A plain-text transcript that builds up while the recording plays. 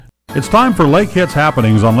It's time for Lake Hits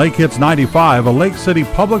Happenings on Lake Hits 95, a Lake City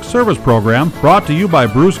public service program brought to you by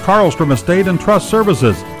Bruce Carlstrom Estate and Trust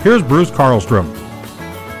Services. Here's Bruce Carlstrom.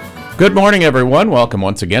 Good morning, everyone. Welcome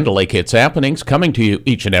once again to Lake Hits Happenings, coming to you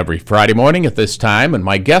each and every Friday morning at this time. And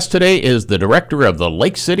my guest today is the director of the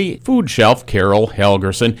Lake City Food Shelf, Carol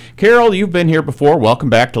Helgerson. Carol, you've been here before. Welcome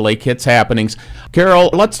back to Lake Hits Happenings. Carol,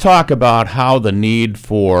 let's talk about how the need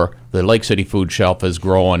for the Lake City Food Shelf has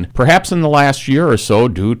grown, perhaps in the last year or so,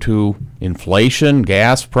 due to inflation,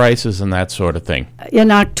 gas prices, and that sort of thing. In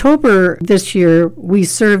October this year, we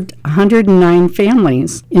served 109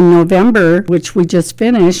 families. In November, which we just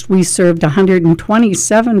finished, we served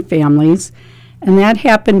 127 families, and that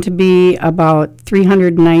happened to be about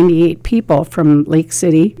 398 people from Lake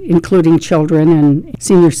City, including children and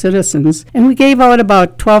senior citizens. And we gave out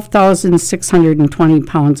about 12,620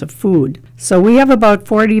 pounds of food. So we have about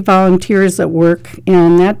 40 volunteers at work,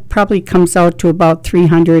 and that probably comes out to about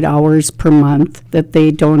 300 hours per month that they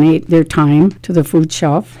donate their time to the food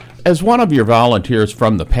shelf. As one of your volunteers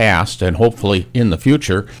from the past, and hopefully in the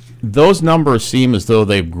future, those numbers seem as though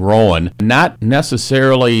they've grown, not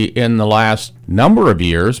necessarily in the last number of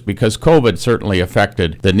years, because COVID certainly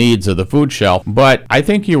affected the needs of the food shelf. But I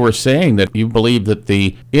think you were saying that you believe that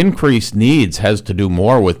the increased needs has to do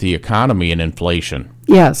more with the economy and inflation.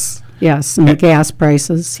 Yes, and the gas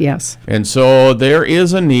prices, yes. And so there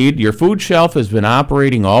is a need. Your food shelf has been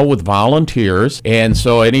operating all with volunteers, and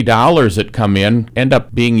so any dollars that come in end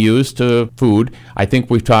up being used to food. I think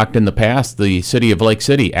we've talked in the past, the city of Lake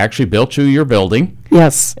City actually built you your building.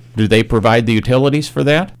 Yes. Do they provide the utilities for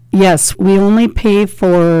that? Yes, we only pay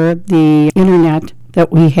for the internet that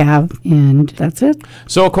we have, and that's it.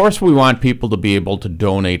 So, of course, we want people to be able to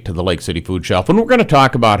donate to the Lake City Food Shelf, and we're going to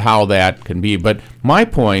talk about how that can be. But my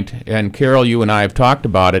point, and Carol, you and I have talked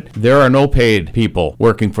about it, there are no paid people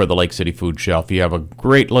working for the Lake City Food Shelf. You have a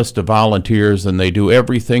great list of volunteers, and they do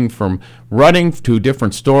everything from running to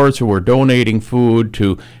different stores who are donating food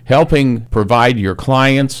to helping provide your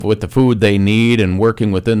clients with the food they need and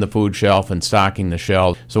working within the food shelf and stocking the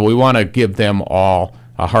shelves. So we want to give them all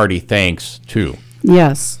a hearty thanks, too.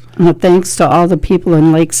 Yes, and thanks to all the people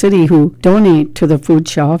in Lake City who donate to the food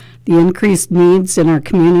shelf. The increased needs in our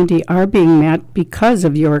community are being met because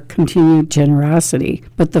of your continued generosity.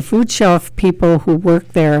 But the food shelf people who work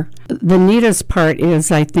there, the neatest part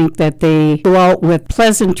is, I think, that they go out with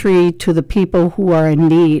pleasantry to the people who are in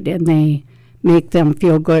need, and they make them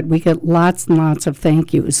feel good. We get lots and lots of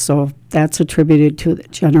thank yous, so that's attributed to the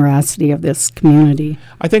generosity of this community.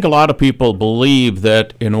 I think a lot of people believe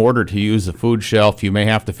that in order to use the food shelf, you may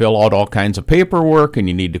have to fill out all kinds of paperwork and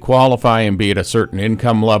you need to qualify and be at a certain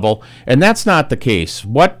income level, and that's not the case.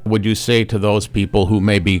 What would you say to those people who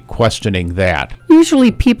may be questioning that?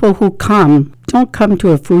 Usually people who don't come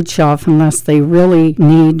to a food shelf unless they really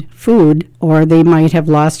need food, or they might have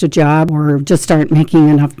lost a job or just aren't making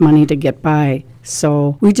enough money to get by.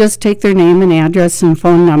 So we just take their name and address and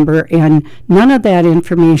phone number, and none of that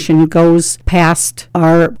information goes past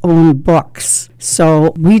our own books.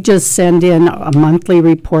 So we just send in a monthly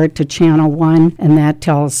report to Channel 1, and that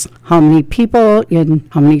tells how many people and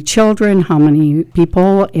how many children, how many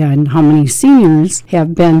people, and how many seniors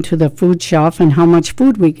have been to the food shelf and how much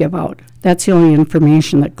food we give out. That's the only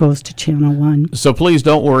information that goes to Channel 1. So please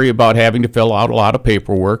don't worry about having to fill out a lot of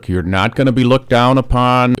paperwork. You're not going to be looked down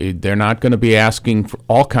upon. They're not going to be asking for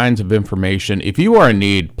all kinds of information. If you are in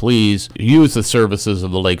need, please use the services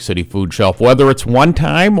of the Lake City Food Shelf, whether it's one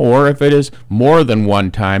time or if it is more than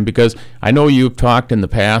one time, because I know you've talked in the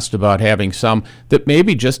past about having some that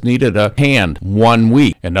maybe just needed a hand 1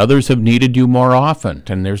 week, and others have needed you more often,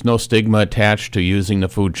 and there's no stigma attached to using the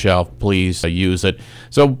food shelf. Please use it.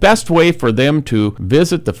 So best way for them to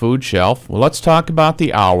visit the food shelf, well, let's talk about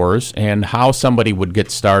the hours and how somebody would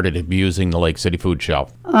get started using the Lake City Food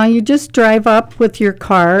Shelf. You just drive up with your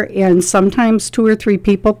car, and sometimes 2 or 3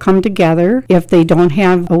 people come together if they don't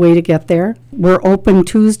have a way to get there. We're open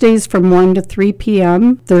Tuesdays from 1 to 3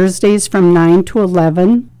 p.m., Thursdays from 9 to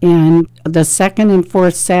 11, and the second and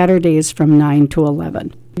fourth Saturdays from 9 to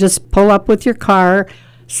 11. Just pull up with your car,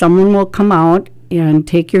 someone will come out and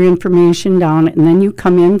take your information down, and then you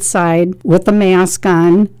come inside with a mask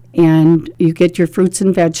on, and you get your fruits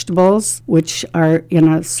and vegetables, which are in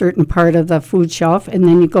a certain part of the food shelf, and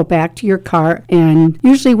then you go back to your car, and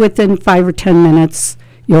usually within 5 or 10 minutes,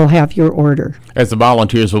 you'll have your order. As the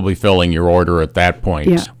volunteers will be filling your order at that point.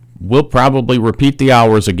 Yeah. We'll probably repeat the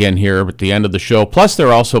hours again here at the end of the show. Plus,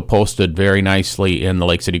 they're also posted very nicely in the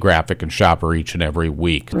Lake City Graphic and Shopper each and every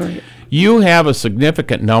week. Right. You have a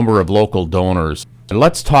significant number of local donors.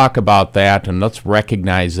 Let's talk about that, and let's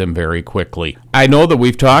recognize them very quickly. I know that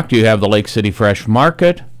we've talked. You have the Lake City Fresh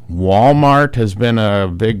Market, Walmart has been a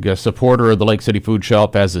big supporter of the Lake City Food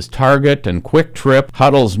Shelf, as is Target and Quick Trip.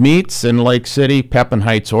 Huddle's Meats in Lake City. Pepin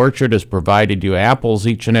Heights Orchard has provided you apples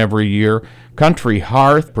each and every year. Country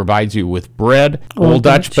Hearth provides you with bread. Old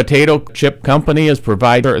Dutch Potato Chip Company has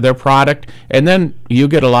provided their product. And then you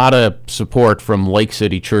get a lot of support from Lake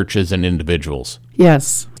City churches and individuals.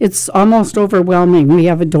 Yes, it's almost overwhelming. We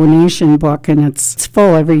have a donation book, and it's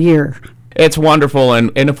full every year. It's wonderful, and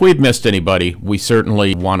if we've missed anybody, we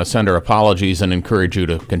certainly want to send our apologies and encourage you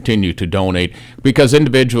to continue to donate, because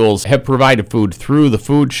individuals have provided food through the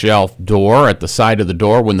food shelf door at the side of the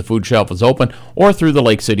door when the food shelf is open, or through the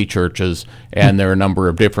Lake City churches, and there are a number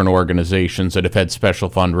of different organizations that have had special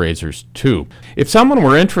fundraisers too. If someone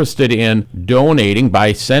were interested in donating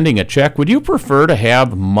by sending a check, would you prefer to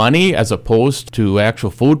have money as opposed to actual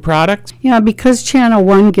food products? Yeah, because Channel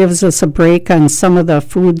 1 gives us a break on some of the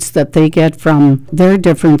foods that they get from their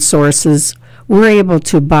different sources, we're able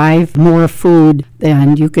to buy more food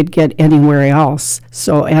than you could get anywhere else,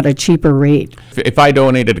 so at a cheaper rate. If I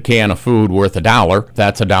donated a can of food worth $1,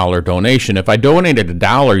 that's $1 donation. If I donated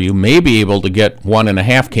 $1, you may be able to get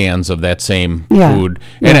 1.5 cans of that same food.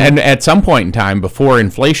 And at some point in time, before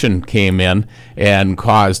inflation came in and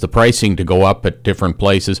caused the pricing to go up at different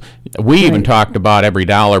places, we even talked about every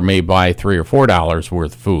dollar may buy $3 or $4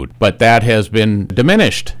 worth of food. But that has been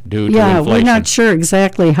diminished due to inflation. Yeah, we're not sure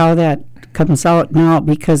exactly how that comes out now,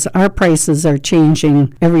 because our prices are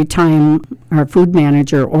changing every time our food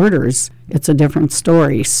manager orders. It's a different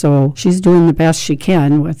story, so she's doing the best she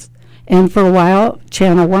can with. And for a while,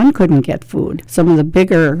 Channel 1 couldn't get food. Some of the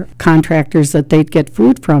bigger contractors that they'd get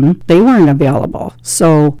food from, they weren't available.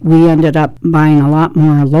 So we ended up buying a lot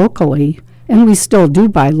more locally, and we still do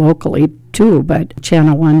buy locally too, but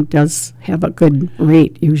Channel 1 does have a good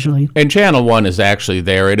rate usually. And Channel 1 is actually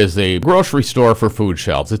there. It is a grocery store for food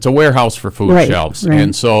shelves. It's a warehouse for food shelves. Right.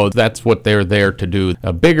 And so that's what they're there to do.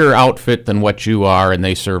 A bigger outfit than what you are, and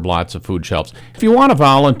they serve lots of food shelves. If you want to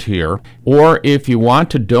volunteer, or if you want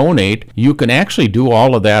to donate, you can actually do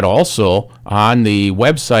all of that also on the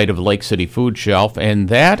website of Lake City Food Shelf, and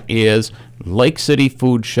that is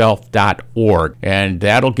lakecityfoodshelf.org, and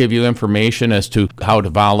that'll give you information as to how to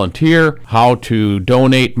volunteer, how to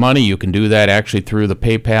donate money. You can do that actually through the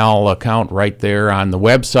PayPal account right there on the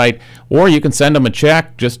website, or you can send them a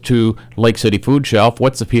check just to Lake City Food Shelf.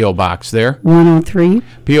 What's the P.O. Box there? 103.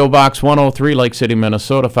 P.O. Box 103, Lake City,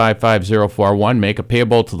 Minnesota 55041. Make it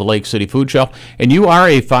payable to the Lake City Food Shelf. And you are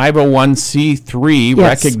a 501c3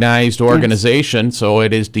 recognized organization, so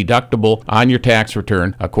it is deductible on your tax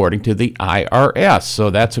return according to the IRS. So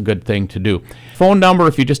that's a good thing to do. Phone number,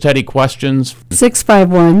 if you just had any questions.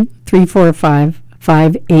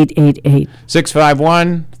 651-345-5888.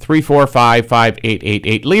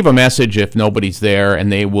 651-345-5888. Leave a message if nobody's there, and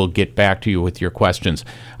they will get back to you with your questions.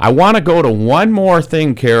 I want to go to one more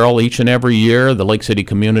thing, Carol. Each and every year, the Lake City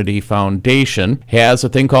Community Foundation has a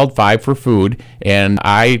thing called 5 for Food, and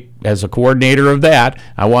I, as a coordinator of that,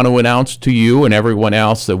 I want to announce to you and everyone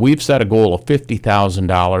else that we've set a goal of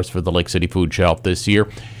 $50,000 for the Lake City Food Shelf this year.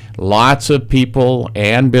 Lots of people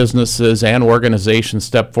and businesses and organizations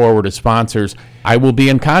step forward as sponsors. I will be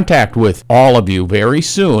in contact with all of you very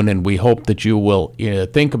soon, and we hope that you will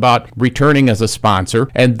think about returning as a sponsor.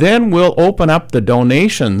 And then we'll open up the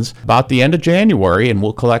donations about the end of January, and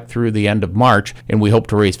we'll collect through the end of March, and we hope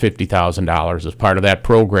to raise $50,000 as part of that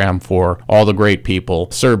program for all the great people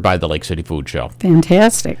served by the Lake City Food Shelf.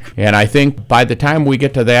 Fantastic. And I think by the time we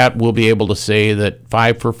get to that, we'll be able to say that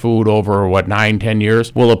 5 for Food over, 9-10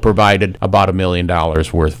 years, will have provided about $1 million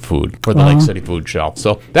worth of food for the Lake City Food Shelf.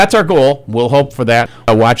 So that's our goal. We'll hope for that.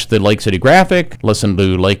 Watch the Lake City Graphic, listen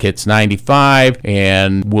to Lake Hits 95,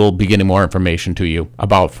 and we'll be getting more information to you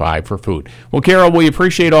about 5 for Food. Well, Carol, we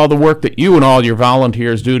appreciate all the work that you and all your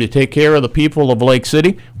volunteers do to take care of the people of Lake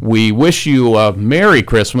City. We wish you a Merry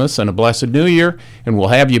Christmas and a blessed New Year, and we'll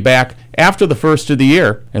have you back after the first of the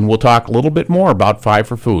year, and we'll talk a little bit more about 5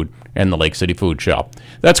 for Food and the Lake City Food Shelf.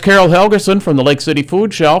 That's Carol Helgerson from the Lake City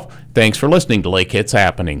Food Shelf. Thanks for listening to Lake Hits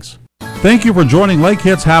Happenings. Thank you for joining Lake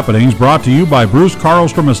Hits Happenings, brought to you by Bruce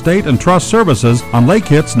Carlstrom Estate and Trust Services on Lake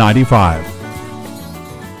Hits 95.